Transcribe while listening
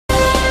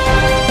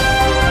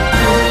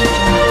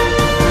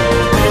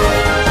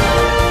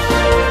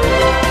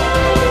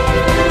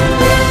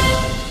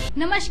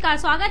नमस्कार,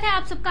 स्वागत है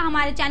आप सबका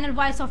हमारे चैनल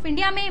वॉइस ऑफ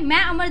इंडिया में। मैं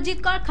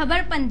अमरजीत कौर,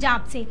 खबर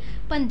पंजाब से।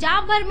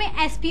 पंजाब भर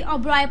में एसपी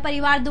ओबरॉय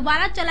परिवार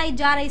द्वारा चलाई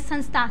जा रही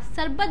संस्था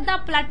सरबत द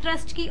भला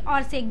ट्रस्ट की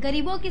ओर से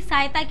गरीबों की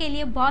सहायता के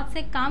लिए बहुत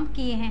से काम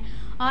किए हैं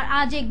और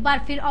आज एक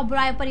बार फिर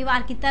ओबरॉय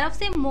परिवार की तरफ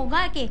से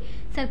मोगा के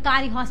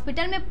सरकारी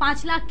हॉस्पिटल में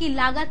 5 लाख की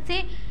लागत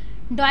से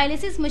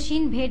डायलिसिस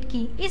मशीन भेंट की।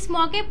 इस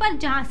मौके पर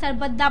जहां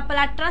सरबत द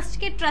भला ट्रस्ट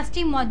के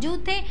ट्रस्टी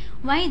मौजूद थे,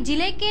 वहीं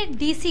जिले के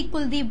डीसी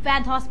कुलदीप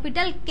वैद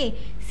हॉस्पिटल के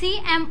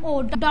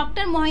सीएमओ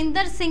डॉक्टर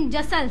मोहिंदर सिंह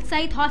जसल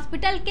सहित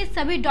हॉस्पिटल के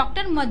सभी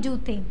डॉक्टर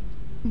मौजूद थे।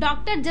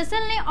 डॉक्टर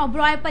जसल ने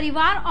ओबरॉय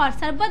परिवार और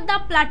सरबत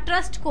द भला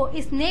ट्रस्ट को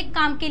इस नेक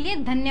काम के लिए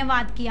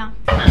धन्यवाद किया।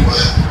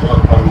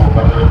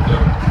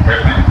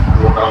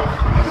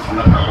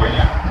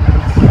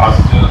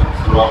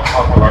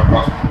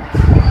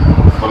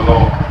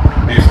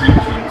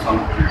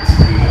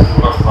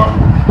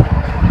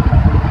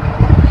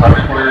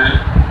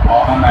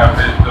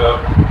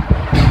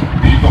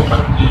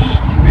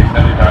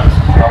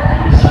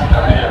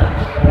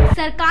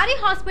 सरकारी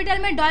हॉस्पिटल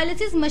में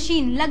डायलिसिस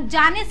मशीन लग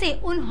जाने से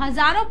उन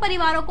हजारों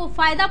परिवारों को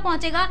फायदा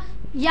पहुंचेगा,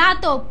 या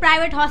तो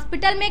प्राइवेट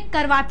हॉस्पिटल में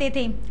करवाते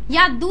थे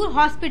या दूर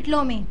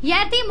हॉस्पिटलों में।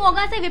 यह थी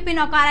मोगा से विपिन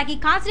औकारा की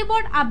खास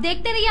रिपोर्ट। आप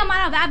देखते रहिए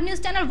हमारा वेब न्यूज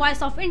चैनल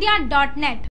voiceofindia.net।